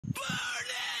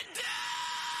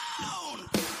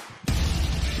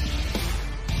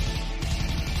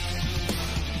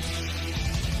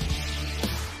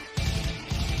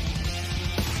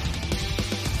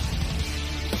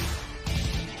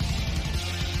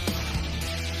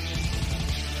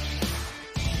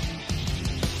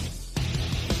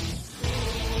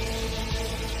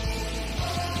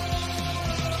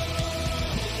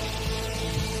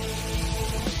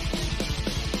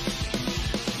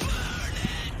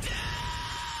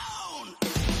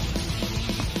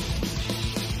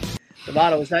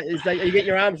D'Amato, is that are you getting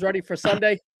your arms ready for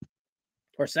Sunday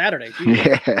or Saturday?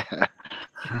 Yeah.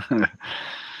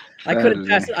 I couldn't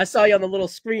pass it. I saw you on the little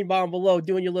screen down below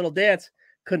doing your little dance.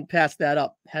 Couldn't pass that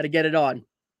up. Had to get it on.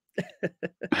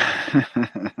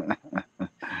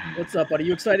 What's up, buddy?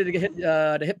 You excited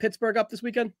to hit Pittsburgh up this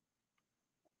weekend?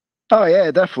 Oh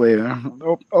yeah, definitely.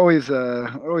 Always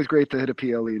great to hit a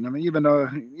PLE. I mean,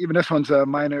 even this one's a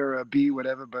minor B,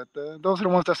 whatever. But those are the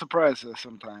ones that surprise us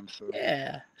sometimes. So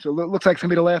yeah. So it looks like it's gonna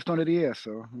be the last one of the year.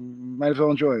 So might as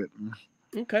well enjoy it.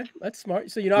 Okay, that's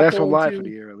smart. So you're not last going one live to... for the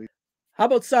year at least. How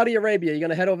about Saudi Arabia? You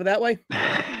gonna head over that way?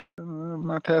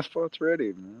 My passport's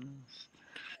ready, man.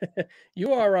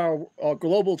 You are a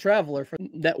global traveler for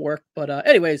network. But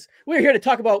anyways, we're here to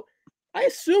talk about, I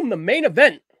assume, the main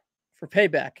event for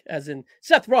Payback, as in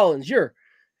Seth Rollins, your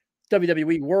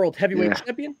WWE World Heavyweight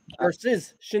Champion,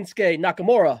 versus Shinsuke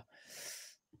Nakamura.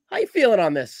 How you feeling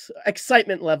on this?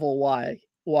 Excitement level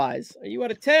wise, are you at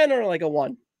a 10 or like a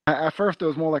 1? At first, it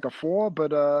was more like a 4,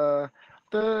 but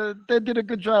they did a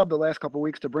good job the last couple of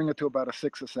weeks to bring it to about a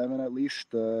 6 or 7 at least.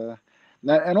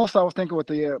 And also, I was thinking with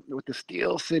the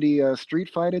Steel City Street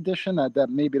Fight edition that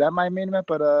maybe that might main event,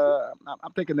 but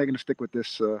I'm thinking they're going to stick with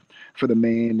this for the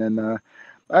main. And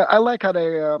I like how they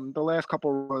the last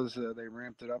couple was they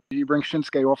ramped it up. You bring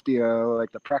Shinsuke off the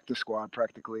like the practice squad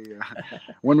practically.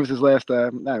 When was his last?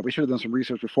 We should have done some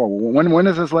research before. When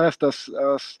is his last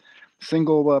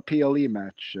single PLE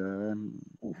match?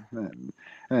 And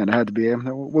it had to be.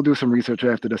 We'll do some research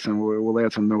after this, and we'll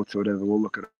add some notes or whatever. We'll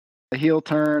look at it. The heel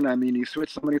turn. I mean, he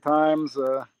switched so many times.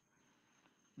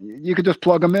 You could just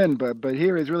plug him in, but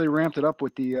here he's really ramped it up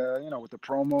with the with the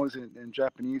promos in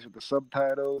Japanese with the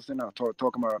subtitles.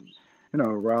 Talking about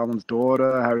Rollins'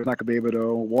 daughter, how he's not gonna be able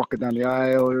to walk it down the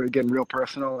aisle, or getting real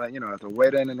personal. At the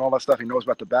wedding and all that stuff. He knows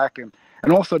about the back, and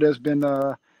also there's been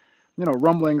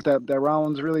rumblings that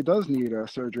Rollins really does need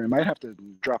surgery. Might have to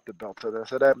drop the belt.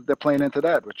 So they're playing into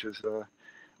that, which is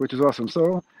awesome.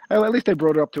 So at least they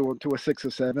brought it up to a 6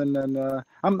 or 7, and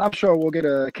I'm sure we'll get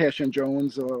a Cash-In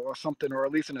Jones or something, or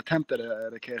at least an attempt at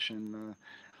a Cash-In,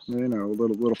 a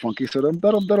little funky. So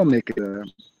that'll make it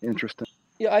interesting.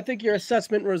 Yeah, I think your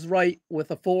assessment was right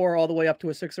with a 4 all the way up to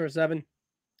a 6 or a 7.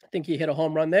 I think he hit a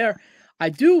home run there. I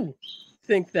do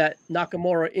think that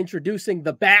Nakamura introducing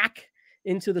the back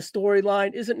into the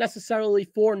storyline isn't necessarily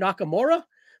for Nakamura,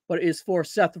 but is for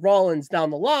Seth Rollins down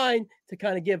the line to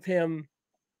kind of give him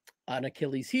an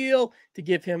Achilles heel, to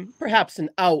give him perhaps an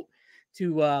out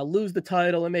to lose the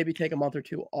title and maybe take a month or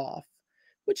 2 off,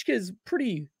 which is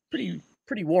pretty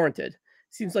warranted.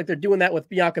 Seems like they're doing that with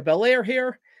Bianca Belair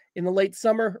here in the late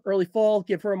summer, early fall.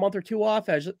 Give her a month or 2 off,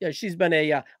 as she's been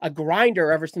a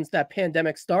grinder ever since that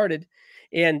pandemic started.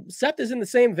 And Seth is in the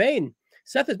same vein.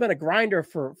 Seth has been a grinder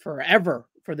for forever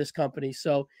for this company.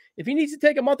 So if he needs to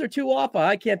take a month or 2 off,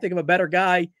 I can't think of a better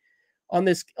guy on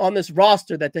this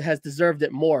roster that has deserved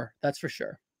it more. That's for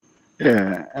sure.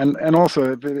 Yeah, and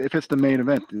also if it's the main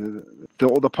event,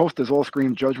 the posters all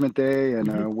scream Judgment Day,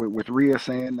 and with Rhea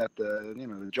saying that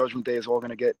the Judgment Day is all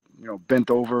going to get bent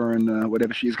over and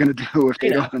whatever she's going to do if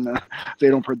they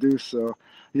don't produce. So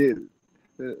yeah,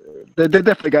 they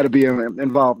definitely got to be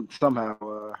involved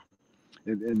somehow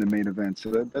in the main event.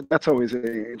 So that's always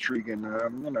intriguing.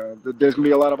 There's gonna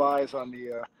be a lot of eyes on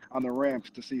the ramps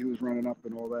to see who's running up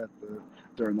and all that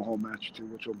during the whole match too,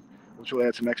 which will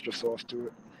add some extra sauce to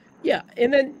it. Yeah,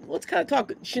 and then let's kind of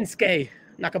talk Shinsuke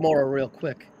Nakamura real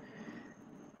quick.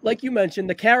 Like you mentioned,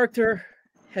 the character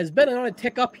has been on a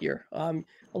tick up here. A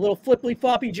little flippy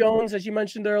floppy Jones, as you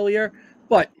mentioned earlier,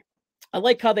 but I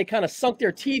like how they kind of sunk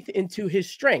their teeth into his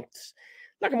strengths.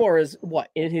 Nakamura is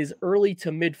in his early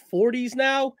to mid 40s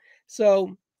now,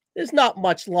 so there's not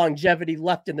much longevity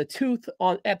left in the tooth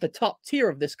at the top tier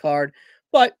of this card.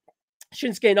 But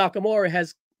Shinsuke Nakamura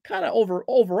has kind of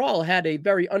overall had a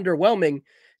very underwhelming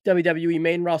WWE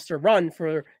main roster run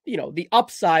for the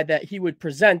upside that he would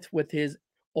present with his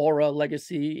aura,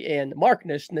 legacy, and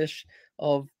markness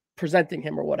of presenting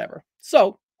him or whatever.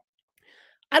 So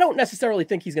I don't necessarily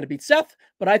think he's going to beat Seth,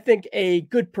 but I think a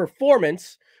good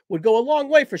performance would go a long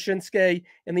way for Shinsuke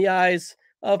in the eyes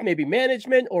of maybe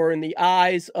management or in the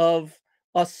eyes of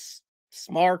us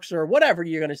smarks or whatever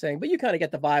you're going to say. But you kind of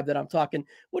get the vibe that I'm talking.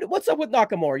 What's up with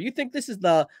Nakamura? You think this is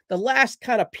the last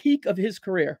kind of peak of his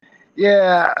career?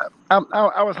 Yeah,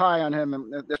 I was high on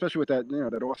him, especially with that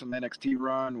that awesome NXT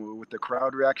run with the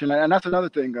crowd reaction, and that's another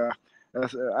thing.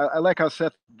 I like how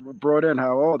Seth brought in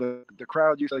how the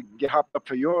crowd used to get hopped up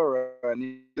for your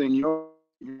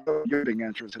your big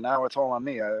entrance, and now it's all on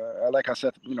me. I like how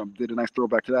Seth, did a nice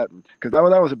throwback to that, because that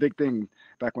was a big thing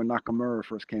back when Nakamura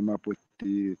first came up with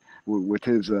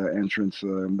his entrance.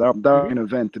 That was an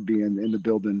event to be in the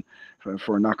building for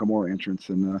a Nakamura entrance,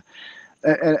 and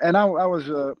I was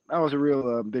a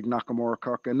real big Nakamura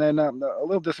cuck, and then a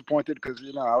little disappointed because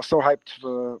I was so hyped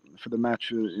for the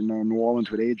match in New Orleans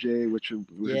with AJ, which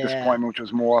was a disappointment, which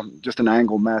was more just an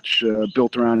angle match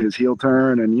built around his heel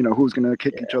turn, and who's going to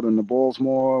kick each other in the balls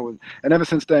more, and ever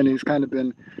since then he's kind of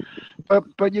been,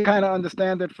 but you kind of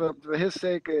understand that for his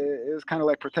sake, it's kind of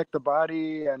like protect the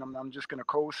body, and I'm just going to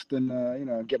coast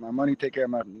and get my money, take care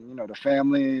of my the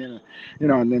family, and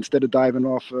instead of diving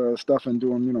off stuff and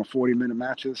doing 40-minute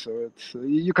matches. So it's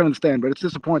you can understand, but it's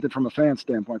disappointing from a fan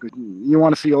standpoint because you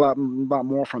want to see a lot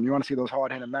more from him. You want to see those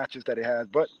hard-hitting matches that he has,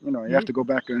 but you have to go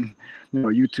back and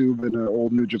YouTube and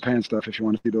old New Japan stuff if you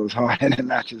want to see those hard-hitting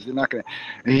matches. You're not gonna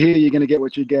here. You're gonna get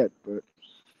what you get, but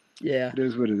it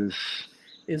is what it is.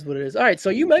 Is what it is. All right, so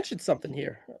you mentioned something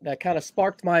here that kind of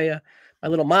sparked my my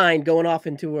little mind going off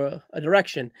into a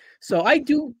direction. So I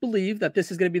do believe that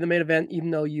this is going to be the main event,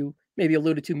 even though you maybe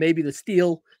alluded to maybe the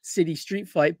Steel City Street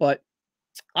Fight, but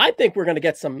I think we're going to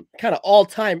get some kind of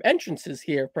all-time entrances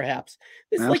here, perhaps.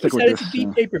 This, like you said, it's a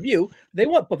deep pay-per-view. They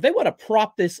want to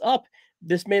prop this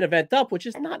main event up, which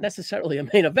is not necessarily a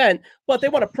main event, but they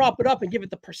want to prop it up and give it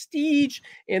the prestige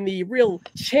and the real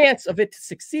chance of it to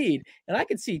succeed. And I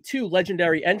could see two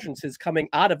legendary entrances coming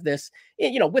out of this,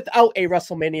 without a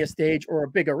WrestleMania stage or a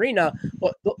big arena,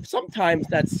 but sometimes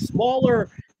that smaller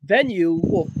venue,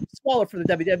 well, smaller for the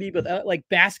WWE, but like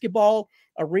basketball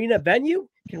arena venue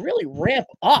can really ramp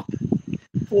up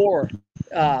for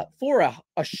a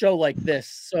show like this.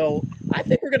 So I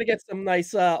think we're going to get some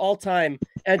nice all-time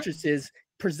entrances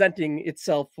presenting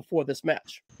itself before this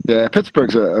match. Yeah,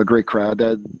 Pittsburgh's a great crowd.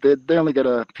 They only get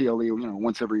a PLE,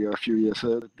 once every few years.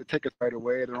 So the tickets right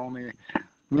away, they're only,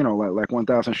 like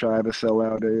 1,000 shy of a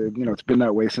sellout. It's been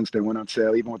that way since they went on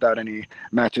sale, even without any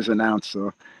matches announced.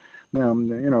 So,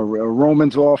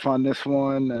 Roman's off on this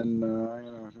one, and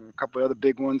a couple of other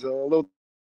big ones. A little.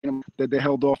 That they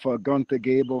held off Gunther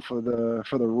Gable for the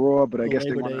Raw, but I guess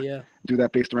they want to do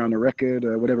that based around the record,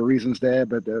 whatever reasons there.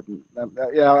 But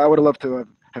I would have loved to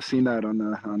have seen that on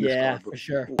this card. Yeah, for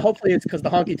sure. Hopefully it's because the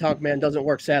Honky Tonk Man doesn't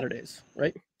work Saturdays,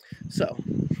 right? So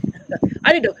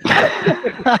I need to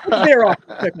veer off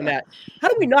quick on that. How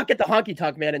do we not get the Honky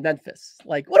Tonk Man in Memphis?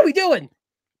 Like, what are we doing?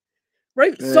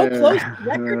 Right, so close to the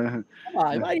record. Come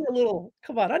on, I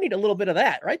need a little bit of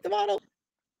that, right, D'Amato?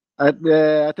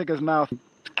 I think his mouth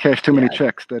cashed too many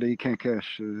checks that he can't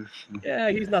cash. Yeah,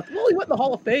 he's not. Well, he went in the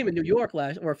Hall of Fame in New York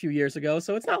a few years ago,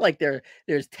 so it's not like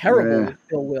there's terrible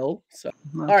ill will. So,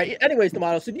 all right. Anyways,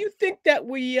 D'Amato, so do you think that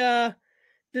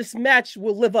this match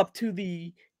will live up to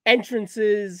the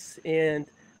entrances and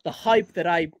the hype that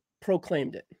I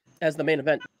proclaimed it as the main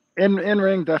event? In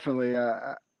ring, definitely.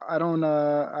 I don't.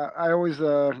 I always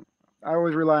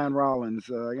rely on Rollins.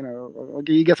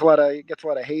 He gets a lot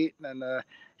of hate, and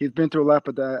he's been through a lot.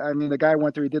 But the guy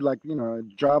went through. He did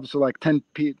jobs for 10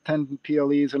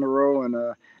 PLEs in a row,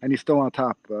 and he's still on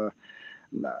top.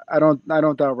 I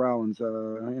don't doubt Rollins.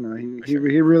 He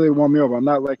really won me over. I'm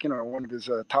not one of his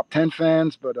top 10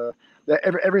 fans, but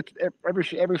every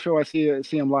show I see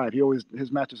him live,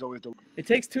 his match is always. It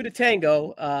takes two to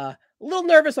tango. A little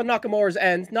nervous on Nakamura's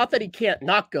end. Not that he can't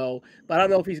not go, but I don't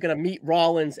know if he's going to meet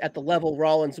Rollins at the level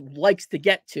Rollins likes to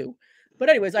get to. But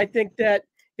anyways, I think that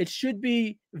it should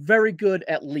be very good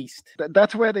at least.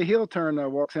 That's where the heel turn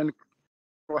walks in.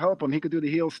 Will help him. He could do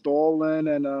the heel stalling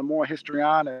and more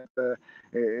histrionic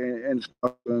and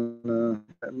stuff. And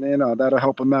that'll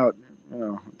help him out,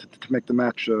 to make the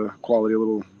match quality a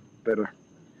little better.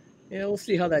 Yeah, we'll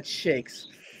see how that shakes.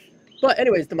 But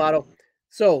anyways, D'Amato.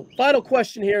 So, final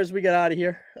question here as we get out of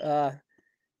here.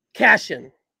 Cash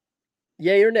in.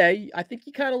 Yay or nay? I think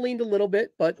you kind of leaned a little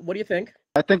bit, but what do you think?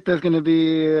 I think there's going to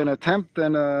be an attempt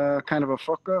and a kind of a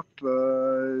fuck up.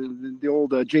 The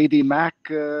old JD Mack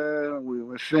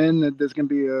with Finn. There's going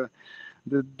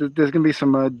to be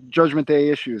some Judgment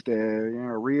Day issues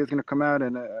there. Rhea's going to come out,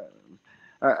 and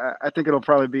I think it'll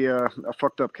probably be a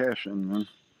fucked up cash in.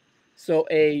 So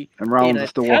and Rollins will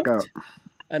still walk out.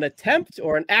 An attempt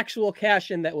or an actual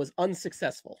cash-in that was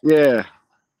unsuccessful? Yeah.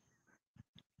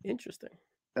 Interesting.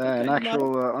 An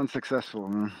actual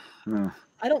unsuccessful. Yeah.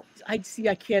 I can't and see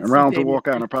Rollins will walk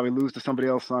out and I'll probably lose to somebody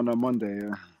else on Monday.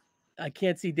 I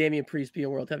can't see Damian Priest be a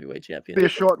World Heavyweight Champion. It'll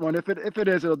be a short one. If it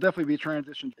is, it'll definitely be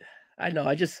transitioned. I know.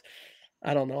 I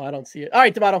don't know. I don't see it. All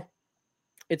right, D'Amato.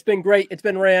 It's been great. It's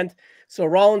been Rand. So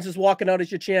Rollins is walking out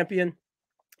as your champion.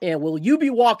 And will you be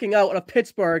walking out of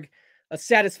Pittsburgh a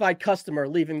satisfied customer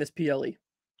leaving this PLE?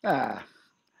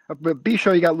 But B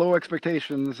show, you got low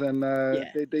expectations, and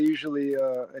Yeah. they usually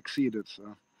exceed it.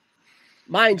 So,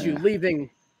 mind you, leaving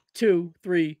 2,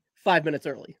 3, 5 minutes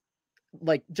early,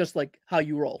 just like how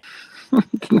you roll. I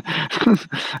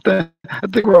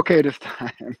think we're okay this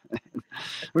time.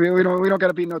 we don't got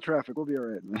to beat no traffic. We'll be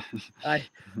all right.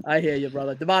 I hear you,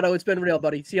 brother. D'Amato, it's been real,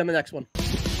 buddy. See you on the next one.